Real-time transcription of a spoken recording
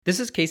This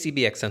is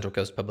KCBX Central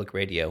Coast Public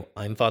Radio.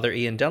 I'm Father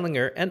Ian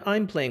Dellinger, and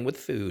I'm playing with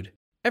food.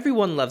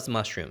 Everyone loves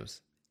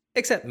mushrooms.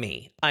 Except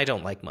me. I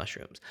don't like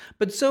mushrooms.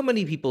 But so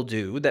many people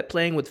do that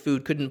playing with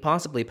food couldn't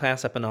possibly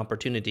pass up an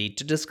opportunity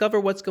to discover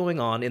what's going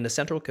on in the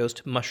Central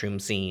Coast mushroom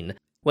scene.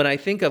 When I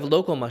think of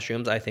local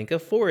mushrooms, I think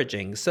of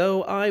foraging,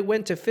 so I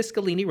went to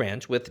Fiscalini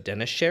Ranch with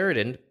Dennis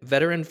Sheridan,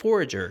 veteran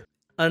forager.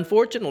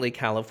 Unfortunately,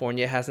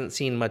 California hasn't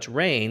seen much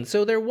rain,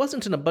 so there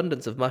wasn't an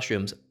abundance of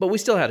mushrooms, but we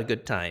still had a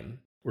good time.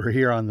 We're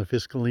here on the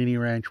Fiscalini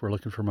Ranch. We're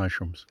looking for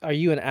mushrooms. Are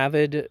you an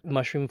avid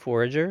mushroom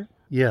forager?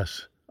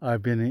 Yes,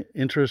 I've been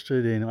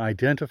interested in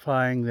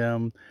identifying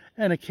them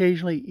and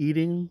occasionally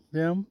eating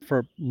them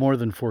for more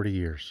than 40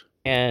 years.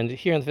 And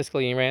here on the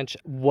Fiscalini Ranch,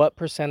 what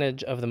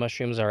percentage of the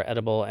mushrooms are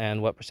edible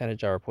and what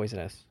percentage are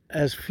poisonous?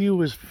 As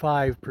few as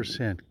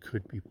 5%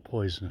 could be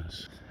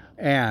poisonous.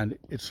 And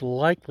it's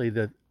likely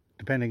that,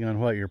 depending on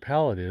what your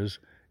palate is,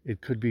 it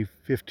could be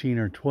 15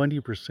 or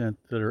 20%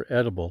 that are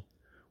edible,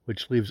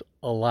 which leaves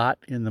a lot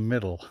in the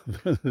middle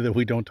that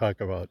we don't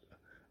talk about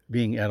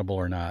being edible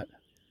or not.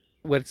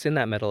 What's in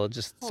that middle?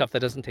 Just stuff that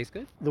doesn't taste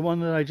good? The one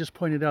that I just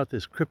pointed out,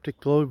 this cryptic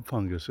globe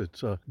fungus,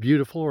 it's a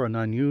beautiful or an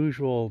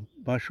unusual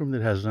mushroom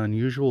that has an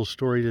unusual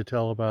story to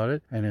tell about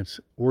it, and it's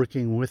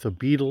working with a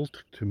beetle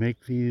to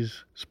make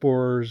these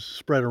spores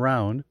spread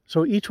around.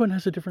 So each one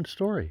has a different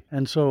story.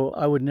 And so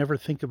I would never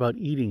think about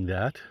eating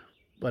that,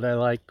 but I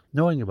like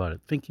knowing about it,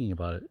 thinking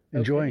about it,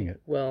 enjoying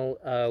it. Well,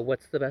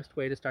 what's the best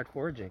way to start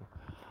foraging?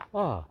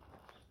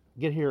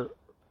 Get here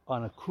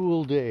on a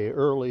cool day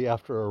early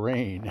after a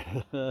rain.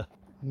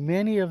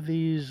 Many of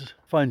these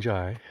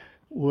fungi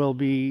will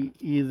be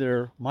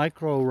either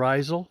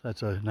mycorrhizal,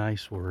 that's a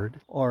nice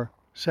word, or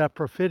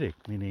saprophytic,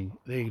 meaning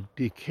they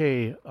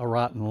decay a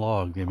rotten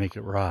log, they make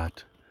it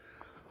rot.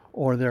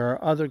 Or there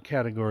are other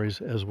categories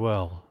as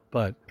well,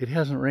 but it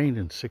hasn't rained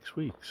in 6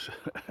 weeks,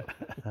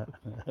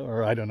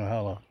 or I don't know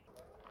how long.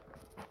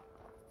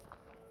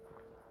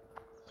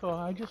 So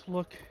I just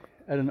look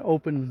at an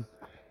open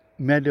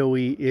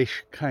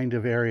meadowy-ish kind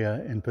of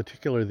area, in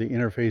particular the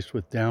interface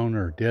with down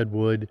or dead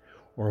wood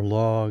or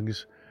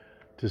logs,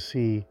 to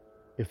see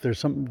if there's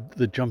something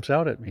that jumps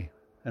out at me.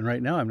 And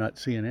right now I'm not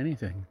seeing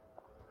anything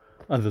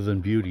other than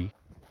beauty.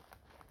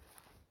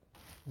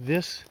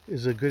 This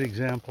is a good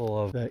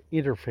example of the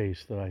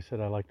interface that I said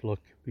I like to look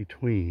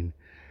between.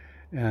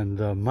 And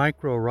the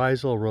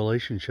mycorrhizal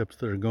relationships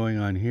that are going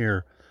on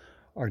here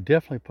are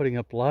definitely putting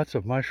up lots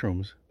of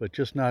mushrooms, but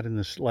just not in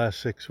this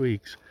last 6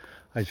 weeks.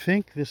 I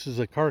think this is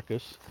a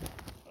carcass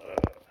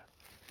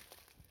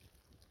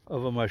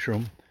of a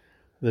mushroom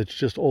that's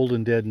just old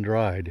and dead and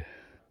dried.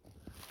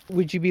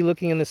 Would you be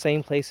looking in the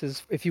same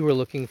places if you were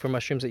looking for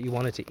mushrooms that you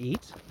wanted to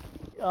eat?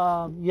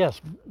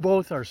 Yes,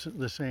 both are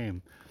the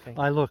same. Okay.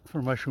 I look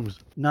for mushrooms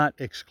not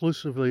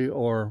exclusively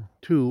or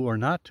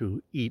not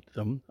to eat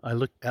them. I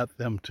look at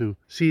them to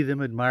see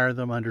them, admire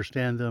them,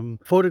 understand them,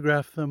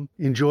 photograph them,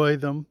 enjoy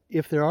them.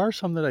 If there are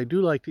some that I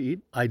do like to eat,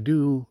 I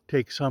do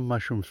take some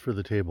mushrooms for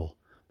the table.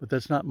 But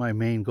that's not my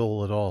main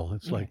goal at all.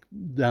 It's like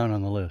down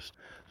on the list.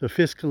 The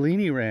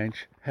Fiscalini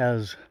Ranch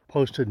has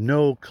posted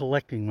no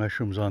collecting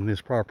mushrooms on this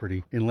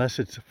property unless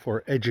it's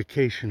for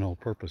educational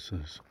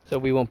purposes. So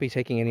we won't be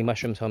taking any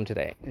mushrooms home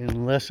today?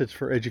 Unless it's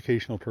for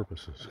educational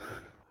purposes.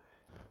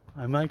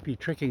 I might be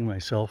tricking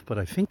myself, but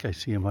I think I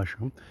see a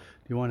mushroom.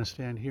 Do you want to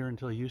stand here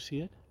until you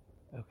see it?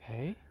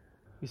 Okay.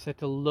 You said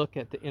to look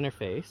at the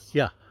interface.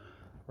 Yeah.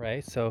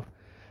 Right, so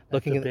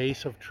Looking looking at the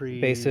base of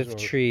trees. base of or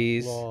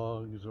trees.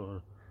 Logs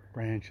or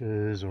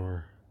branches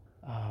or...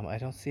 I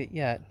don't see it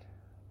yet.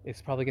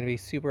 It's probably going to be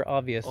super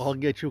obvious. I'll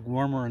get you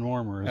warmer and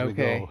warmer as we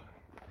go.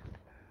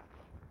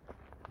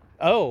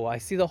 Oh, I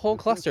see the whole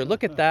cluster.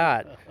 Look at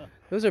that.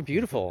 Those are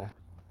beautiful.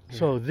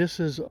 So this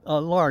is a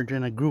large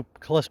in a group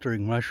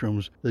clustering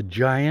mushrooms, the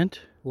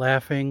giant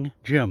laughing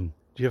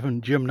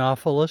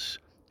Gymnophilus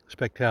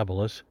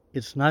spectabilis.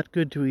 It's not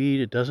good to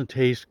eat, it doesn't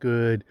taste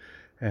good,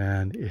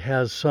 and it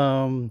has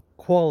some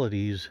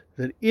qualities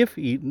that if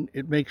eaten,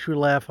 it makes you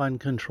laugh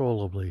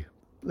uncontrollably.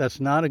 That's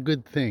not a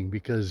good thing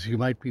because you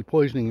might be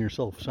poisoning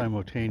yourself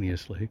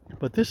simultaneously.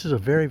 But this is a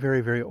very,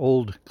 very, very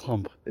old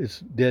clump. It's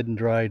dead and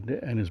dried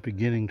and is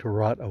beginning to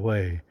rot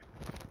away.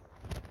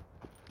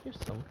 Here's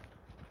some.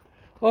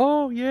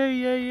 Oh, yay,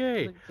 yay,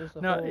 yay.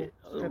 Now,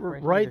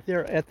 Right right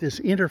there at this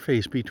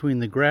interface between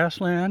the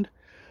grassland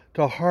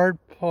to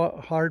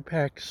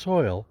hard-packed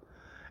soil,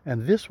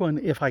 and this one,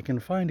 if I can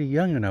find a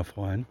young enough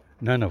one,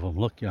 none of them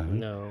look young.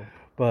 No.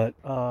 But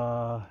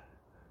the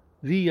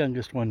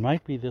youngest one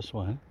might be this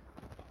one.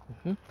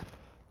 Mm-hmm.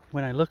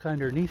 When I look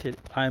underneath it,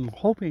 I'm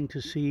hoping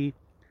to see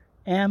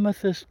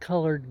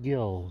amethyst-colored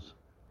gills.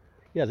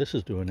 Yeah, this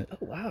is doing it. Oh,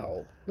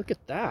 wow. Look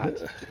at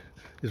that.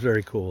 It's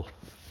very cool.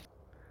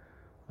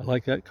 I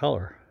like that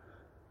color.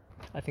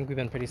 I think we've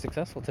been pretty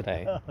successful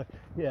today,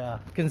 Yeah.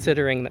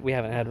 considering that we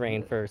haven't had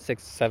rain for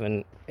 6,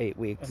 7, 8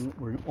 weeks. And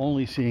we're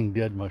only seeing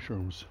dead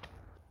mushrooms.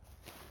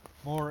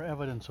 More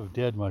evidence of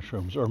dead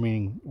mushrooms, or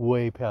meaning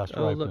way past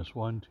Oh, look. ripeness.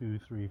 1, 2,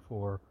 3,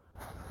 4.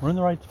 We're in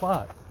the right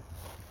spot,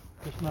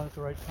 just not at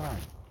the right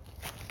time.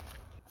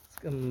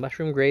 It's a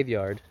mushroom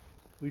graveyard.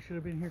 We should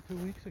have been here 2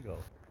 weeks ago.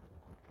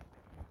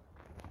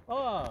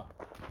 Ah,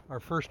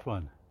 our first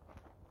one.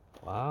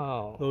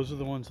 Wow. Those are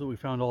the ones that we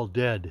found all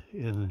dead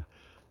in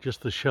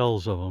just the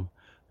shells of them.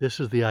 This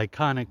is the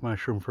iconic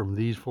mushroom from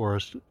these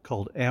forests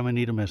called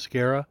Amanita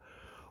muscara,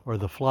 or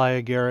the fly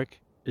agaric.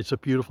 It's a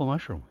beautiful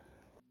mushroom.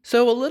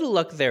 So a little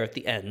luck there at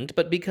the end,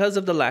 but because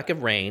of the lack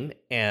of rain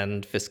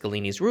and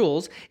Fiscalini's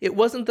rules, it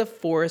wasn't the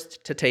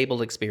forest to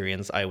table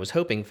experience I was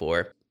hoping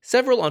for.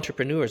 Several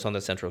entrepreneurs on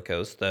the Central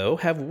Coast, though,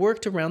 have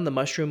worked around the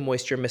mushroom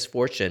moisture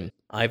misfortune.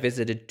 I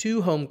visited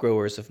 2 home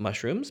growers of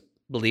mushrooms,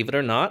 believe it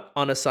or not,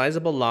 on a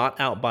sizable lot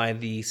out by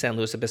the San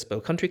Luis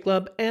Obispo Country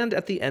Club and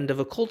at the end of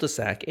a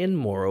cul-de-sac in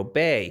Morro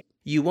Bay.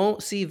 You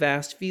won't see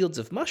vast fields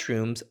of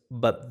mushrooms,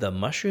 but the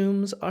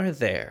mushrooms are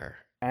there.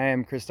 I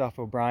am Christoph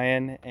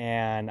O'Brien,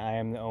 and I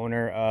am the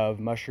owner of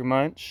Mushroom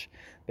Munch,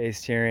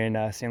 based here in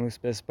San Luis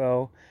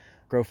Obispo.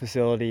 Grow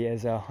facility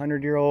is a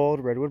 100-year-old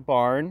redwood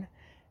barn,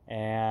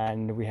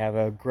 and we have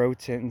a grow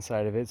tent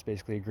inside of it. It's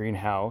basically a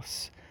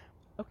greenhouse.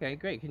 Okay,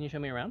 great. Can you show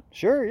me around?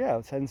 Sure, yeah,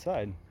 let's head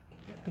inside.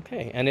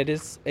 Okay, and it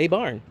is a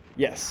barn.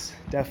 Yes,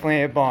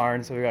 definitely a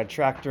barn. So we got a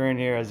tractor in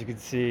here, as you can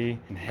see,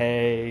 and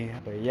hay.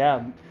 But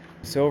yeah,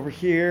 so over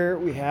here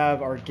we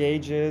have our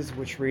gauges,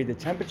 which read the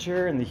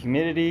temperature and the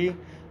humidity. I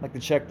like to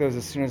check those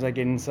as soon as I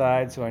get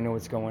inside so I know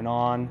what's going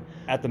on.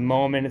 At the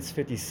moment it's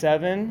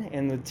 57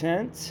 in the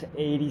tent,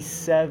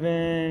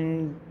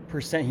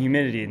 87%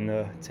 humidity in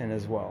the tent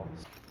as well.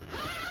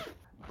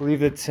 I believe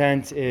the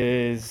tent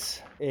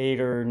is 8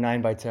 or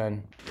 9 by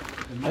 10.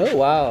 Oh,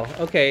 wow.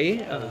 Okay.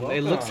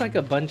 It looks welcome. like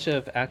a bunch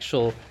of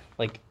actual,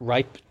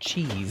 ripe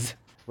cheese.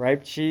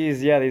 Ripe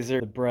cheese, yeah, these are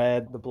the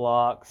bread, the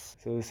blocks.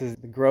 So this is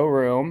the grow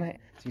room.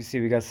 So you see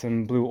we got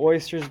some blue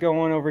oysters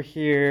going over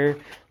here,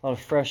 a lot of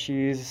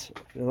freshies,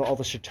 all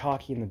the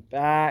shiitake in the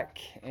back,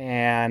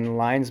 and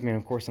lion's mane,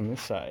 of course, on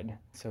this side.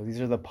 So these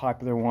are the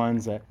popular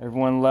ones that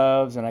everyone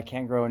loves and I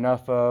can't grow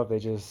enough of. They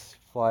just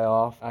fly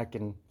off. I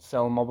can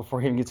sell them all before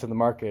I even get to the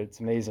market.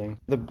 It's amazing.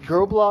 The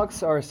grow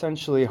blocks are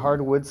essentially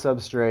hardwood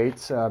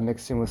substrates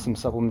mixed in with some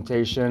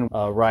supplementation,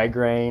 rye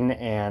grain,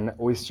 and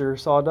oyster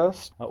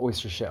sawdust,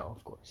 oyster shell,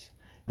 of course.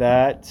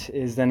 That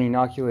is then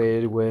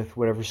inoculated with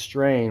whatever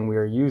strain we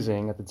are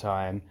using at the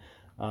time,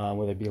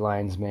 whether it be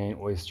lion's mane,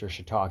 oyster,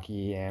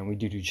 shiitake, and we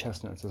do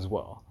chestnuts as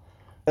well.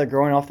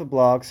 Growing off the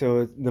block,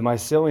 so the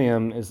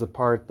mycelium is the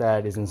part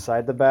that is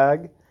inside the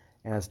bag,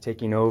 and it's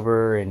taking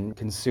over and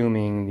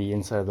consuming the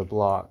inside of the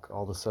block,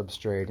 all the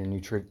substrate and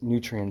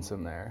nutrients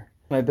in there.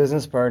 My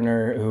business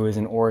partner, who is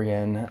in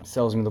Oregon,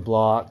 sells me the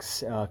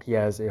blocks. He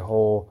has a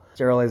whole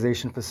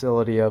sterilization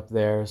facility up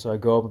there, so I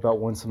go up about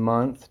once a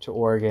month to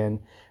Oregon,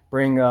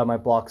 bring my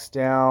blocks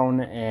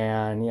down,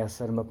 and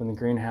set them up in the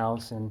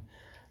greenhouse and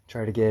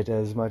try to get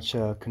as much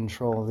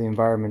control of the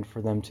environment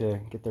for them to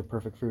get their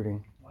perfect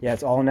fruiting. Yeah,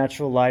 it's all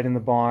natural light in the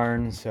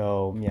barn,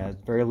 so yeah,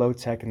 very low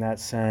tech in that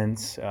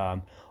sense.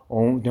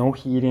 No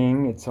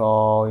heating, it's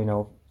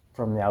all,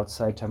 from the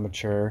outside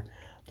temperature.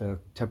 The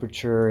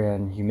temperature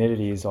and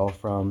humidity is all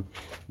from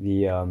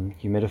the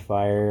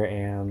humidifier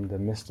and the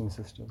misting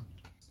system.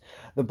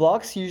 The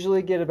blocks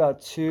usually get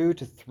about 2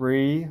 to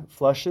 3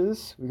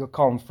 flushes. We could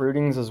call them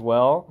fruitings as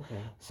well. Okay.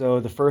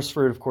 So the first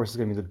fruit, of course, is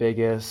going to be the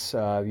biggest,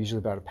 usually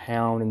about a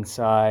pound in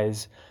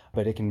size,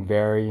 but it can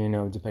vary,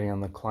 depending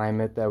on the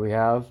climate that we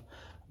have.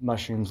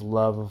 Mushrooms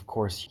love, of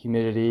course,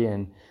 humidity,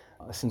 and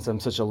since I'm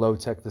such a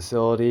low-tech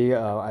facility,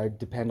 I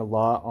depend a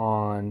lot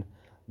on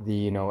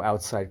the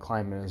outside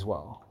climate as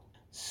well.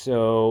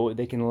 So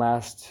they can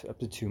last up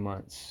to 2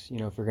 months,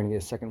 if we're going to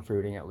get a second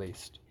fruiting at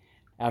least.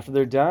 After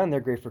they're done, they're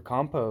great for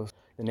compost.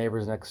 The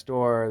neighbors next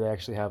door, they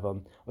actually have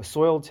a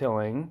soil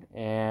tilling,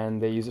 and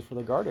they use it for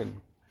the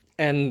garden.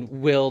 And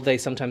will they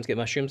sometimes get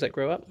mushrooms that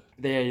grow up?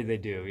 They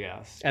do,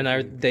 yes. And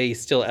are they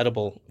still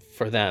edible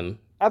for them?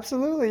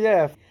 Absolutely,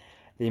 yeah.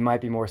 They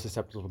might be more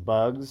susceptible to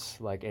bugs,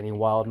 like any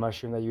wild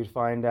mushroom that you'd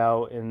find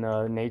out in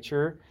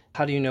nature.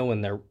 How do you know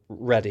when they're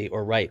ready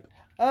or ripe?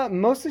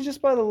 Mostly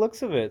just by the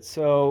looks of it.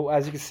 So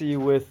as you can see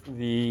with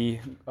the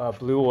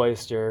blue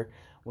oyster,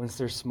 once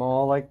they're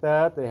small like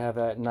that, they have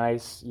that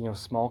nice,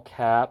 small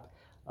cap.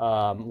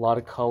 A lot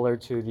of color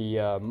to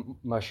the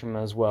mushroom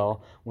as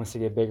well. Once they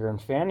get bigger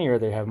and fannier,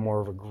 they have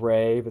more of a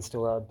gray, but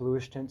still a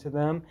bluish tint to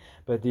them.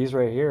 But these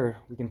right here,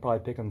 we can probably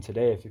pick them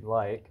today if you'd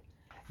like.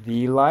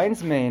 The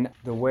lion's mane,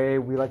 the way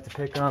we like to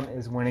pick them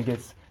is when it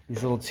gets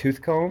these little tooth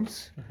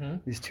combs,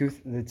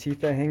 the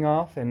teeth that hang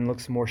off, and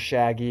looks more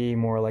shaggy,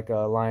 more like a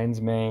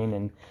lion's mane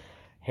and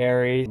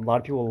hairy. A lot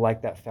of people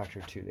like that factor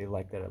too. They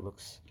like that it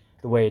looks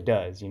the way it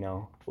does,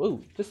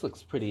 Whoa, this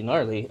looks pretty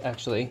gnarly,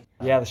 actually.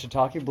 Yeah, the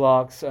shiitake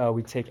blocks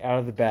we take out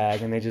of the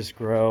bag, and they just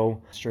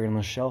grow straight on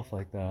the shelf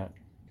like that.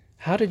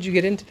 How did you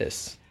get into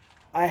this?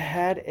 I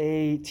had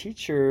a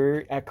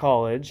teacher at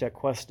college at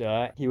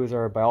Cuesta. He was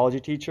our biology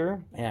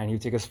teacher, and he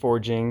would take us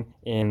foraging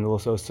in the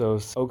Los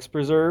Osos Oaks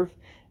Preserve,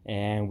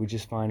 and we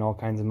just find all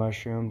kinds of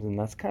mushrooms, and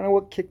that's kind of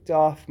what kicked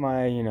off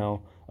my,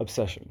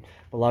 obsession.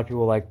 A lot of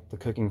people like the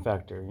cooking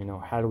factor,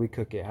 how do we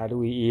cook it? How do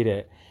we eat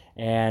it?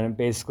 And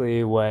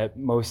basically what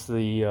most of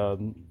the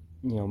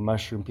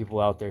mushroom people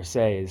out there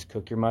say is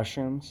cook your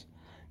mushrooms.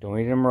 Don't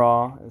eat them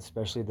raw,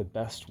 especially the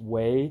best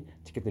way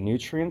to get the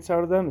nutrients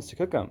out of them is to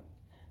cook them,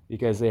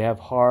 because they have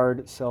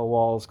hard cell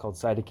walls called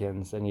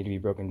cytokines that need to be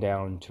broken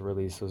down to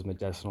release those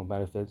medicinal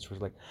benefits,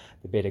 which like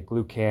the beta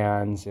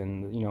glucans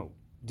and,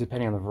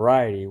 depending on the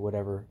variety,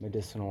 whatever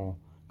medicinal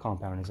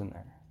compound is in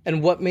there.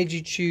 And what made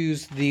you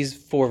choose these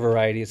 4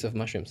 varieties of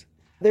mushrooms?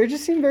 They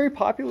just seem very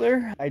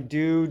popular. I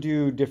do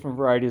different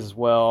varieties as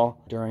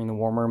well during the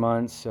warmer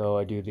months. So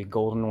I do the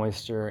golden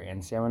oyster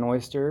and salmon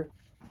oyster.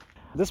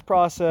 This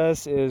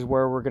process is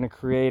where we're going to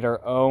create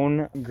our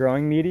own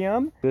growing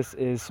medium. This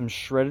is some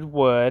shredded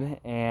wood,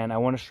 and I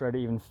want to shred it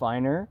even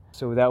finer.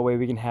 So that way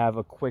we can have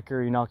a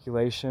quicker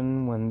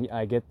inoculation when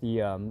I get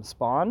the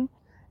spawn.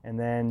 And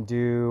then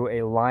do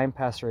a lime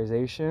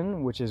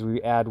pasteurization, which is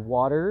we add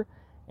water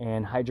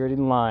and hydrated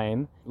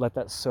lime, let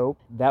that soak.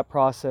 That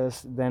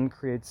process then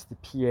creates the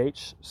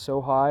pH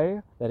so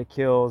high that it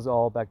kills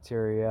all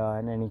bacteria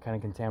and any kind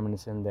of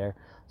contaminants in there.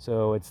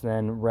 So it's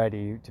then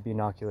ready to be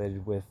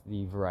inoculated with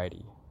the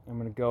variety. I'm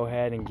gonna go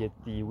ahead and get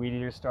the weed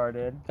eater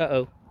started.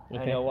 Uh-oh.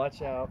 I know,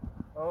 watch out.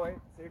 Oh wait,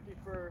 safety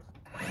first.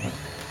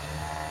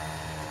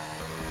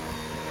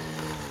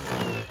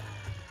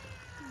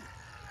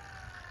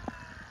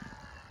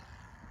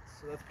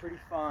 So that's pretty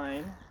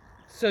fine.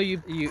 So you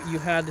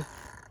had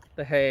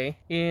the hay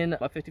in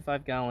a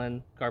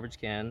 55-gallon garbage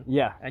can.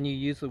 Yeah. And you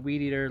use the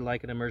weed eater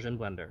like an immersion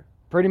blender.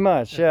 Pretty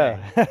much, yeah.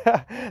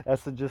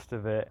 That's the gist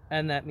of it.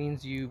 And that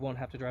means you won't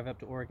have to drive up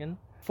to Oregon?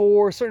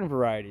 For certain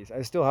varieties.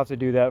 I still have to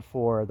do that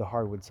for the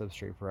hardwood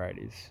substrate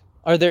varieties.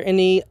 Are there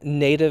any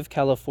native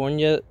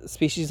California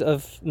species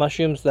of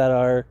mushrooms that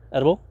are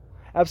edible?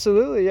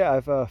 Absolutely, yeah.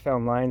 I've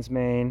found lion's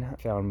mane,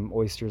 found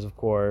oysters, of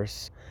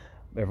course.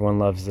 Everyone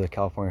loves the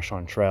California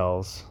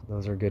chanterelles.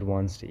 Those are good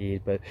ones to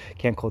eat, but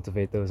can't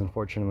cultivate those,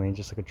 unfortunately,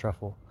 just like a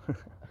truffle.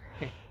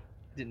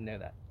 Didn't know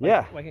that.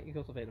 Yeah. Why can't you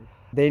cultivate them?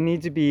 They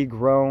need to be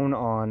grown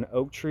on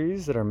oak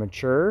trees that are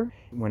mature.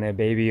 When a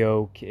baby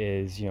oak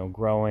is,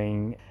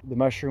 growing, the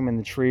mushroom and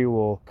the tree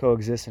will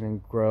coexist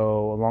and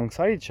grow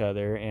alongside each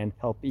other and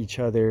help each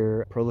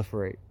other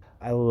proliferate.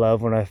 I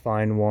love when I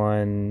find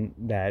one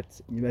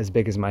that's as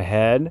big as my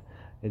head.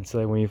 It's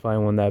like when you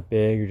find one that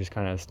big, you're just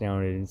kind of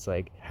astounded. It's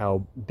like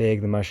how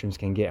big the mushrooms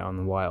can get on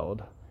the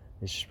wild.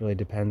 It just really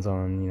depends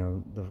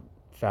on, the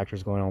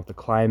factors going on with the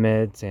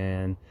climate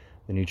and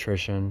the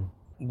nutrition.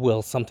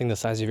 Will something the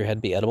size of your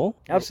head be edible?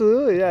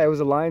 Absolutely, yeah. It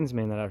was a lion's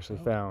mane that I actually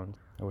found.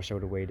 I wish I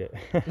would have weighed it.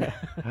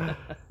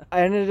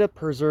 I ended up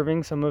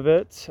preserving some of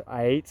it.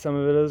 I ate some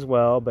of it as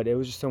well, but it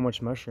was just so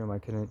much mushroom I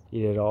couldn't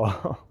eat it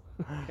all.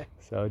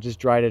 So just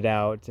dried it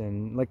out,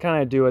 and like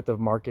kind of do at the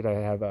market, I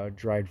have a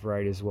dried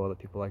variety as well that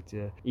people like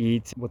to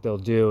eat. What they'll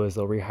do is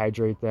they'll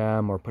rehydrate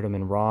them or put them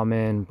in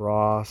ramen,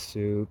 broth,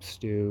 soups,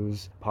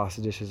 stews.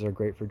 Pasta dishes are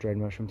great for dried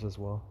mushrooms as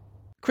well.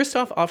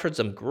 Christoph offered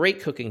some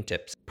great cooking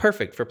tips,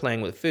 perfect for playing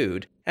with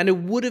food, and it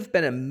would have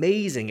been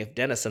amazing if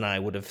Dennis and I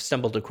would have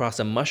stumbled across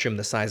a mushroom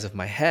the size of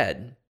my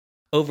head.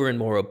 Over in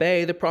Morro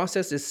Bay, the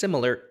process is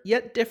similar,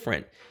 yet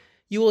different.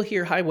 You will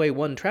hear Highway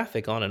 1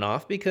 traffic on and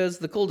off because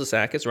the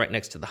cul-de-sac is right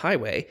next to the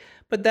highway,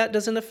 but that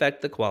doesn't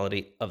affect the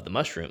quality of the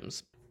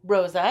mushrooms.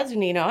 Rosa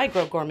Zunino, I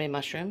grow gourmet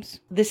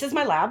mushrooms. This is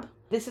my lab.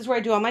 This is where I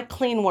do all my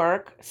clean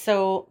work.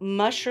 So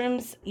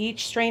mushrooms,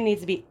 each strain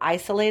needs to be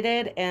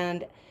isolated,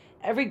 and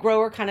every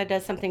grower kind of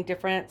does something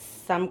different.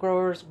 Some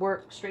growers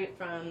work straight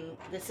from,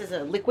 this is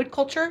a liquid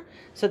culture.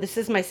 So this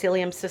is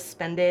mycelium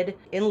suspended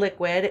in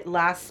liquid. It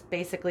lasts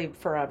basically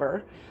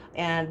forever.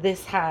 And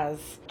this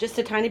has just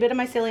a tiny bit of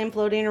mycelium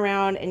floating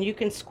around, and you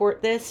can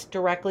squirt this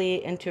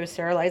directly into a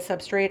sterilized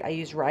substrate. I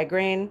use rye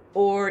grain,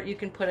 or you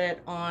can put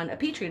it on a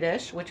petri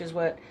dish, which is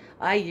what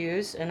I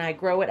use, and I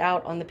grow it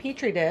out on the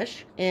petri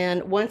dish.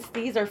 And once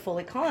these are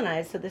fully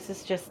colonized, so this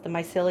is just the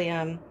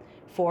mycelium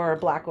for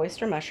black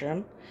oyster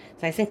mushroom.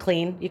 It's nice and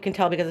clean. You can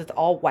tell because it's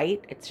all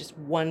white. It's just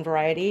one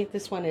variety.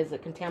 This one is a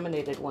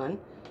contaminated one,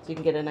 so you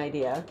can get an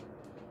idea.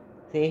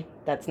 See,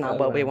 that's not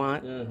what we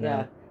want. Mm-hmm.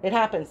 Yeah, it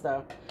happens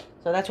though.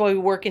 So that's why we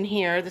work in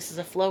here. This is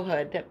a flow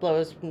hood that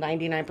blows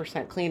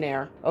 99% clean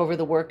air over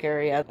the work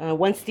area.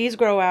 Once these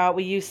grow out,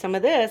 we use some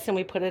of this and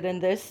we put it in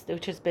this,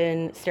 which has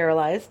been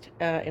sterilized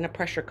in a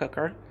pressure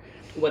cooker.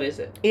 What is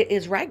it? It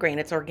is rye grain.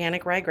 It's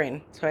organic rye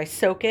grain. So I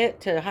soak it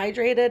to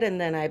hydrate it,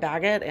 and then I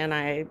bag it and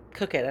I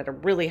cook it at a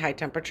really high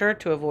temperature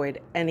to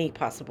avoid any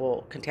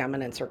possible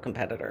contaminants or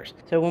competitors.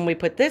 So when we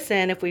put this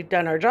in, if we've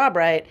done our job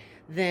right,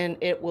 then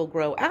it will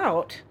grow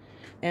out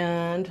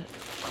and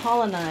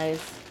colonize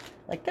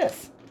like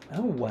this.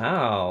 Oh,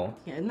 wow.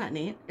 Yeah, isn't that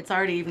neat? It's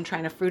already even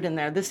trying to fruit in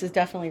there. This is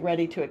definitely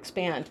ready to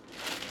expand.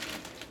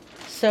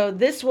 So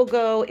this will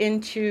go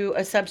into a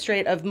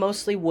substrate of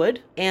mostly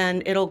wood,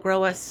 and it'll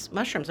grow us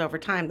mushrooms over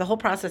time. The whole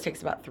process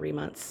takes about 3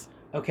 months.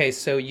 Okay,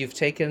 so you've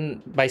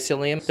taken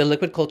mycelium, the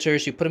liquid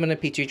cultures, you put them in a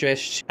petri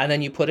dish, and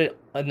then you put it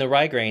in the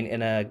rye grain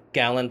in a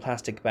gallon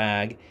plastic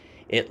bag.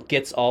 It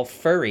gets all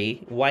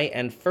furry, white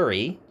and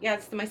furry. Yeah,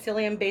 it's the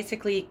mycelium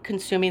basically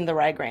consuming the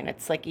rye grain.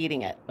 It's like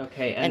eating it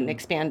Okay, and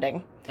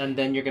expanding. and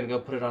then you're going to go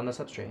put it on the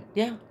substrate.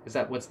 Yeah. Is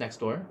that what's next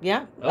door?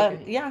 Yeah.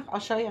 Okay. Yeah, I'll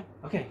show you.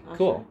 Okay, I'll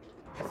cool.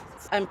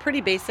 I'm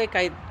pretty basic.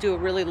 I do a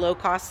really low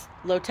cost,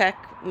 low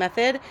tech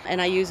method,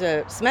 and I use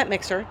a cement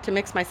mixer to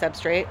mix my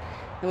substrate.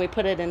 And we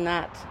put it in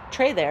that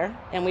tray there,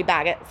 and we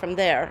bag it from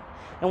there.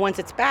 And once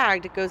it's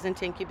bagged, it goes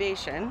into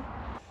incubation.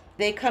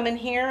 They come in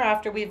here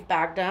after we've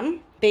bagged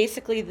them.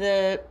 Basically,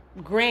 the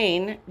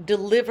grain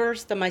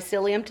delivers the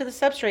mycelium to the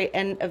substrate,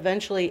 and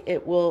eventually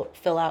it will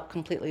fill out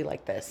completely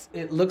like this.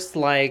 It looks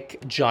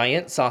like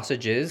giant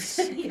sausages.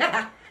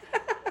 Yeah.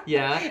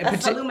 Yeah. and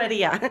That's halloumi,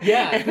 yeah.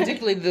 yeah,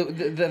 particularly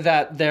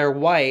that they're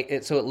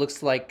white, so it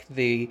looks like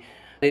it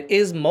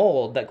is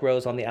mold that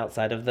grows on the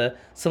outside of the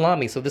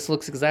salami. So this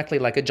looks exactly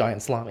like a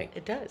giant salami.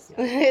 It does.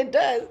 It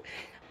does.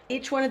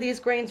 Each one of these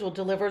grains will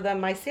deliver the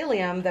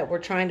mycelium that we're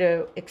trying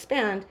to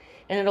expand,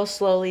 and it'll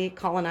slowly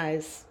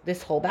colonize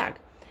this whole bag.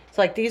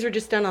 So like these were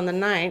just done on the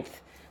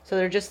 9th, so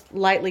they're just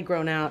lightly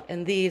grown out,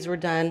 and these were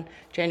done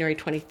January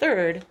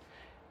 23rd,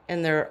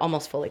 and they're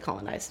almost fully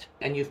colonized.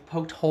 And you've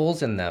poked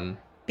holes in them.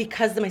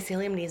 Because the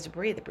mycelium needs to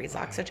breathe, it breathes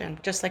oxygen,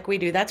 just like we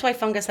do. That's why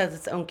fungus has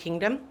its own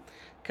kingdom,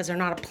 because they're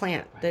not a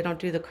plant. They don't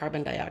do the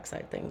carbon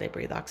dioxide thing. They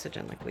breathe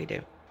oxygen like we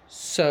do.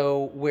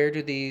 So where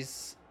do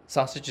these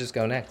sausages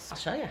go next? I'll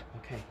show you.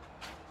 Okay.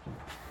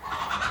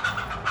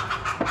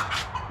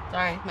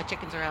 Sorry, my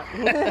chickens are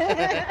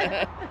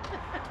out.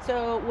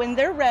 So when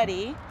they're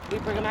ready, we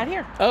bring them out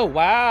here. Oh,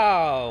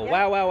 wow.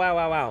 Yeah.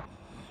 Wow.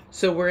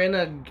 So we're in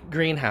a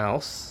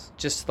greenhouse,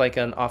 just like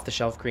an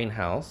off-the-shelf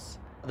greenhouse.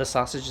 The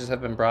sausages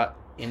have been brought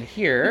in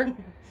here,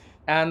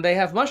 and they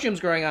have mushrooms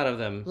growing out of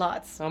them.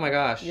 Lots. Oh my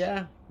gosh.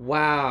 Yeah.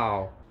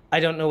 Wow. I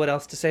don't know what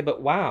else to say,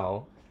 but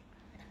wow.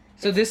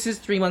 So this is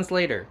 3 months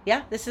later.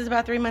 Yeah, this is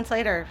about 3 months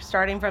later,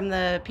 starting from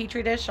the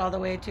petri dish all the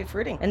way to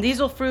fruiting. And these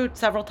will fruit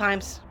several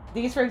times.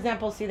 These, for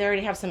example, see, they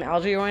already have some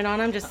algae growing on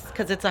them just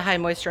because it's a high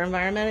moisture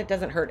environment. It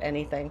doesn't hurt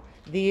anything.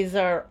 These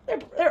are,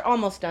 they're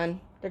almost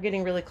done. They're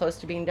getting really close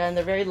to being done.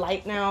 They're very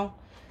light now.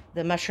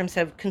 The mushrooms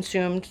have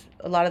consumed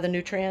a lot of the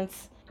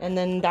nutrients. And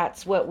then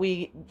that's what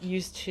we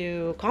use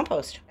to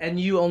compost. And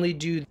you only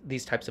do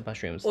these types of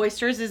mushrooms?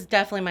 Oysters is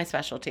definitely my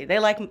specialty. They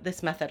like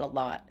this method a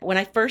lot. When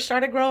I first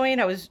started growing,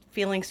 I was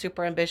feeling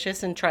super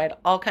ambitious and tried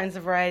all kinds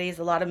of varieties,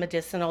 a lot of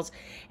medicinals,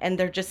 and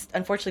they're just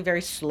unfortunately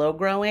very slow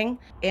growing.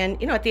 And,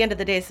 you know, at the end of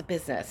the day, it's a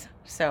business.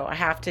 So I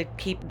have to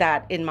keep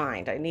that in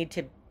mind. I need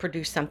to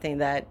produce something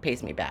that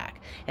pays me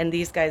back. And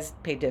these guys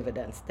pay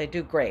dividends. They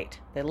do great.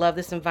 They love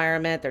this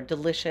environment. They're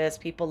delicious.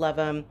 People love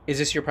them. Is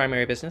this your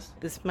primary business?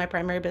 This is my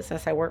primary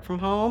business. I work from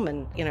home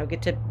and, you know,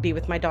 get to be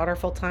with my daughter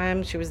full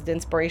time. She was the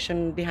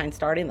inspiration behind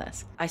starting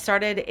this. I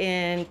started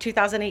in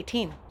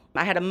 2018.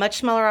 I had a much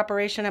smaller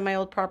operation at my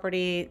old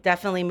property.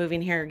 Definitely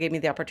moving here gave me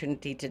the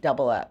opportunity to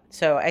double up.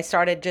 So I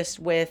started just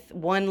with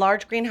one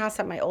large greenhouse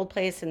at my old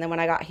place. And then when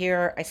I got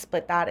here, I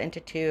split that into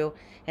two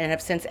and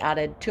have since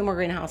added 2 more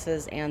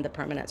greenhouses and the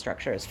permanent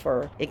structures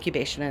for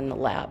incubation in the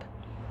lab.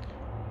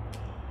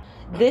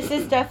 This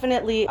is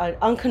definitely an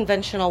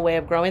unconventional way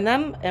of growing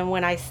them. And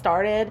when I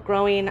started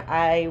growing,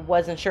 I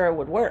wasn't sure it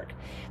would work.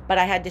 But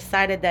I had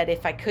decided that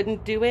if I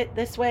couldn't do it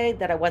this way,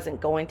 that I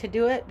wasn't going to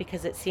do it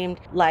because it seemed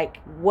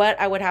like what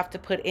I would have to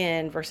put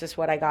in versus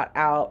what I got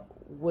out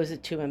was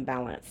too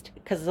imbalanced.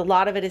 Because a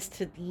lot of it is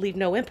to leave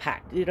no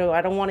impact. You know,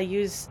 I don't want to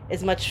use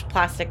as much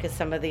plastic as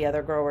some of the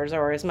other growers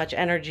or as much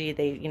energy.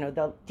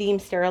 They'll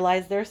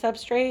deem-sterilize their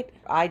substrate.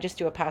 I just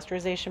do a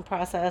pasteurization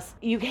process.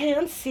 You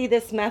can see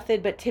this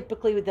method, but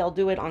typically they'll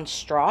do it on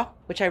straw,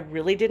 which I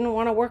really didn't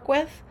want to work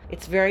with.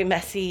 It's very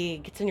messy,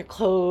 gets in your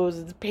clothes,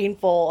 it's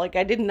painful. Like,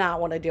 I did not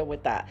want to deal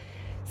with that.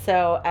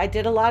 So I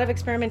did a lot of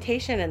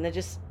experimentation and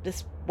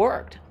this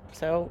worked.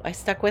 So I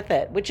stuck with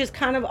it, which is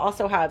kind of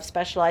also how I've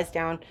specialized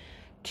down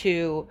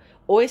to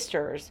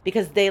oysters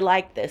because they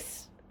like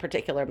this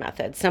particular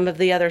method. Some of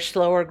the other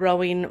slower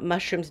growing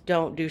mushrooms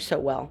don't do so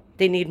well.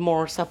 They need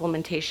more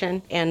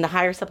supplementation, and the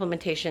higher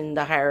supplementation,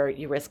 the higher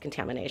you risk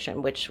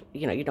contamination, which,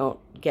 you know, you don't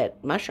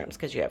get mushrooms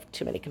because you have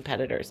too many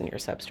competitors in your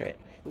substrate.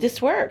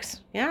 This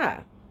works. Yeah.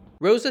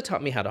 Rosa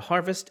taught me how to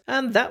harvest,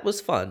 and that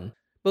was fun.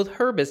 Both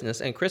her business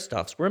and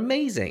Christoph's were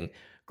amazing.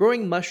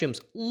 Growing mushrooms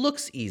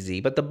looks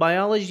easy, but the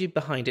biology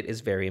behind it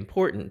is very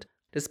important.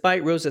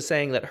 Despite Rosa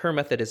saying that her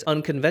method is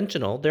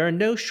unconventional, there are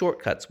no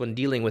shortcuts when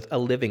dealing with a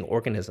living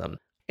organism.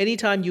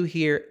 Anytime you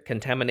hear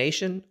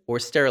contamination or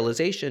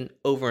sterilization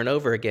over and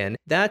over again,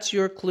 that's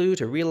your clue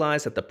to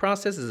realize that the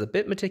process is a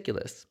bit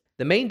meticulous.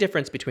 The main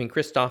difference between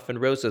Christoph and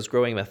Rosa's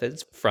growing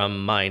methods,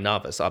 from my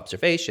novice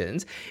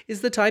observations,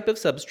 is the type of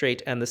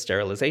substrate and the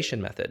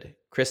sterilization method.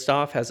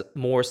 Christoph has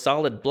more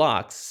solid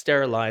blocks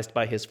sterilized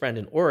by his friend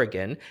in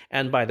Oregon,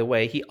 and by the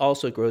way, he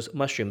also grows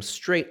mushrooms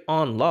straight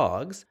on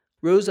logs.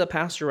 Rosa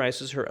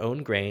pasteurizes her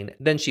own grain,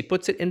 then she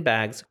puts it in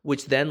bags,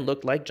 which then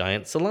look like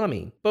giant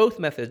salami. Both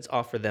methods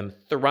offer them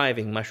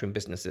thriving mushroom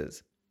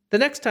businesses. The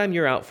next time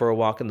you're out for a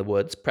walk in the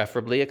woods,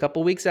 preferably a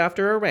couple weeks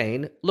after a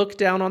rain, look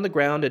down on the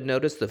ground and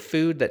notice the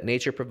food that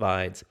nature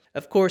provides.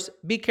 Of course,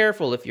 be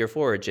careful if you're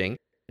foraging.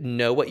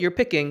 Know what you're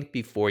picking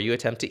before you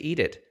attempt to eat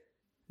it.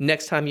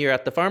 Next time you're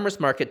at the farmer's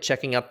market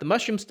checking out the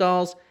mushroom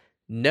stalls,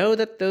 know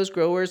that those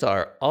growers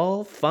are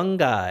all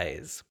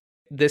fungis.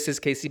 This is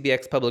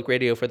KCBX Public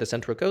Radio for the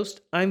Central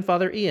Coast. I'm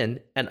Father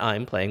Ian, and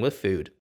I'm playing with food.